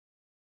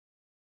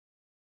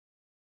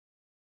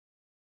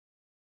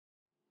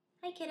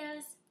Hi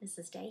kiddos,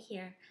 Mrs. Day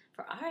here.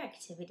 For our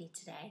activity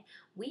today,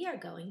 we are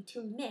going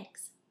to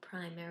mix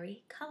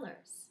primary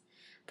colors.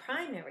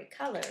 Primary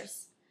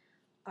colors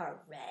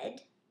are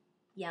red,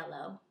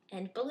 yellow,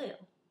 and blue.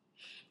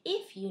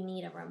 If you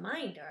need a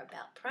reminder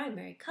about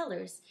primary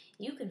colors,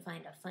 you can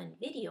find a fun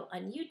video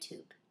on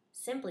YouTube.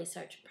 Simply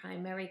search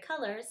Primary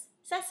Colors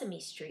Sesame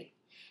Street.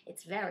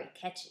 It's very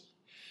catchy.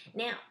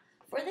 Now,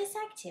 for this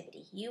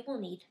activity, you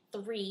will need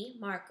 3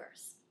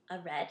 markers, a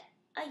red,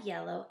 a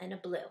yellow, and a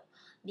blue.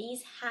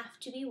 These have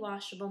to be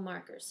washable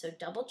markers, so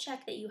double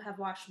check that you have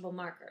washable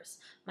markers.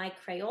 My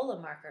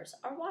Crayola markers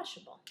are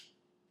washable.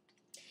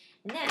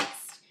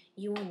 Next,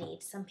 you will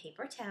need some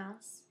paper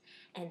towels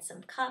and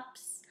some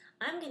cups.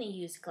 I'm going to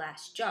use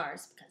glass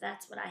jars because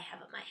that's what I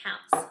have at my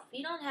house. If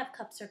you don't have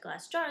cups or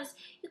glass jars,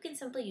 you can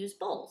simply use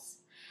bowls.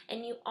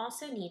 And you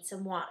also need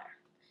some water.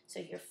 So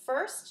your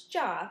first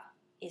job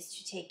is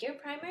to take your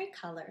primary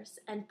colors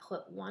and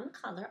put one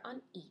color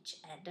on each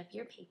end of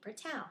your paper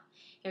towel.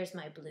 Here's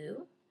my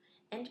blue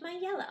and my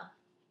yellow.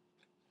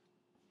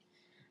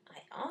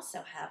 I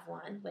also have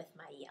one with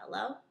my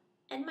yellow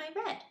and my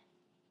red.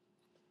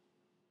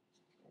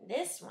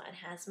 This one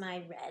has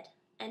my red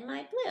and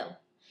my blue.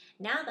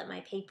 Now that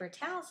my paper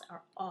towels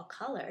are all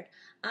colored,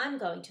 I'm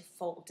going to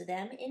fold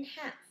them in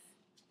half.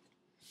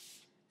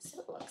 So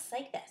it looks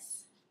like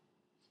this.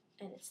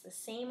 And it's the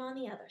same on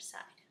the other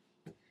side.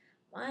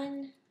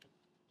 1,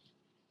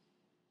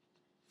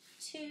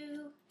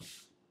 2,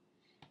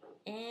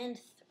 and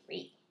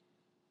 3.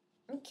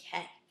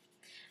 Okay.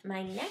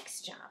 My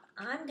next job,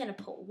 I'm going to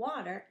put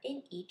water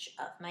in each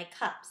of my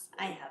cups.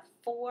 I have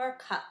 4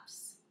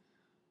 cups.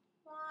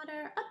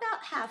 Water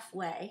about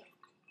halfway.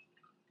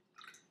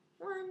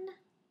 1,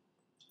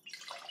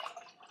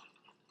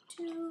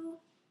 2,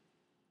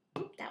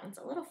 that one's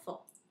a little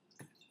full.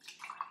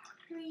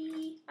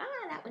 3,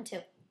 that one too.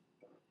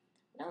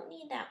 Don't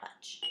need that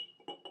much.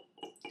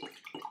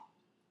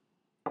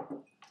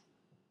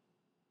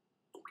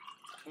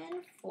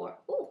 And 4.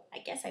 Ooh, I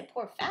guess I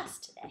pour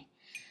fast today.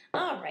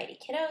 Alrighty,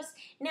 kiddos.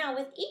 Now,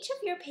 with each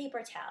of your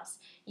paper towels,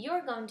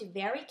 you're going to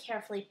very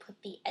carefully put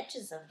the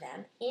edges of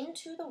them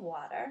into the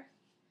water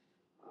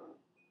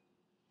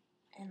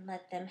and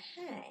let them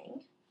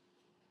hang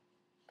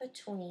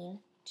between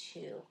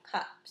 2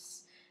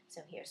 cups.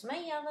 So here's my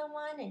yellow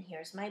one and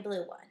here's my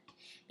blue one.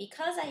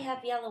 Because I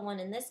have yellow one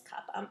in this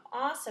cup, I'm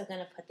also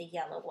going to put the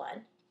yellow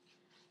one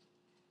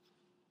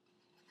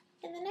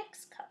in the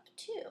next cup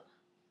too.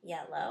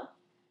 Yellow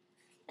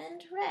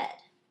and red.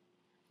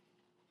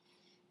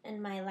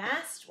 And my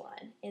last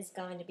one is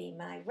going to be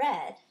my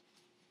red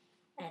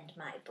and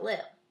my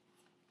blue.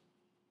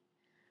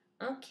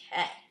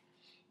 Okay,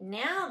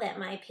 now that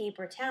my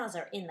paper towels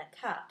are in the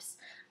cups,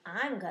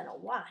 I'm going to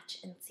watch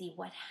and see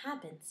what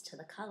happens to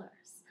the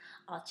colors.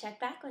 I'll check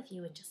back with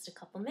you in just a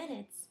couple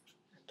minutes.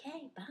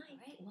 Okay, bye. All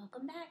right,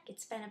 welcome back.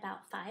 It's been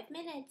about 5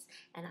 minutes,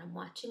 and I'm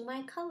watching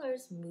my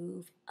colors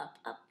move up,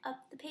 up,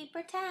 up the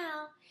paper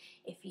towel.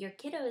 If your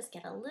kiddos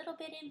get a little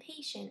bit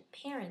impatient,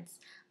 parents,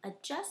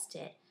 adjust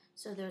it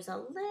so there's a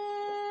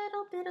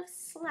little bit of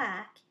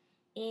slack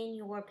in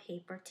your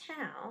paper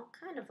towel,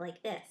 kind of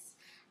like this.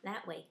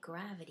 That way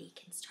gravity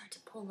can start to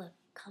pull the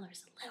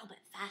colors a little bit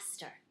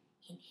faster.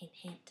 Hint, hint,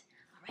 hint.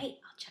 All right,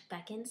 I'll check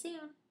back in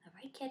soon. All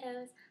right,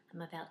 kiddos,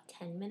 I'm about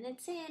 10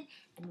 minutes in,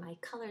 and my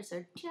colors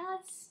are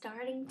just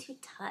starting to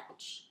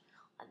touch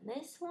on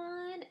this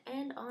one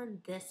and on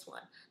this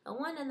one. The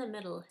one in the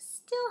middle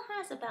still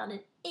has about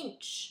an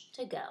inch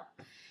to go.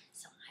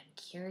 So I'm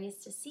curious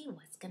to see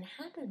what's going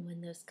to happen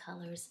when those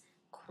colors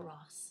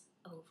cross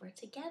over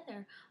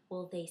together.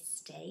 Will they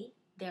stay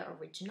their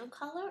original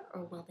color,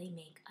 or will they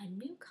make a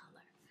new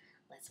color?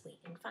 Let's wait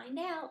and find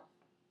out.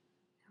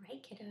 All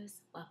right, kiddos,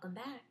 welcome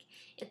back.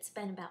 It's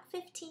been about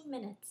 15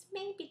 minutes,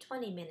 maybe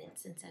 20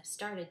 minutes since I've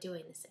started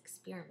doing this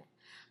experiment.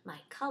 My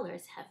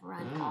colors have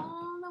run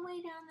all the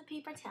way down the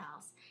paper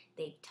towels.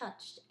 They've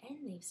touched and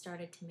they've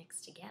started to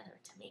mix together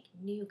to make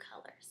new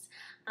colors.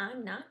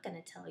 I'm not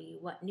going to tell you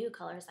what new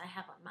colors I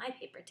have on my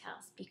paper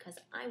towels because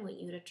I want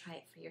you to try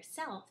it for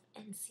yourself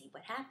and see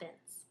what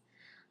happens.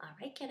 All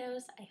right,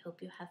 kiddos, I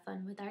hope you have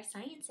fun with our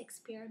science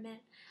experiment.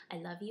 I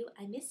love you,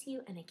 I miss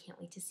you, and I can't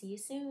wait to see you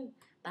soon.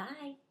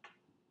 Bye.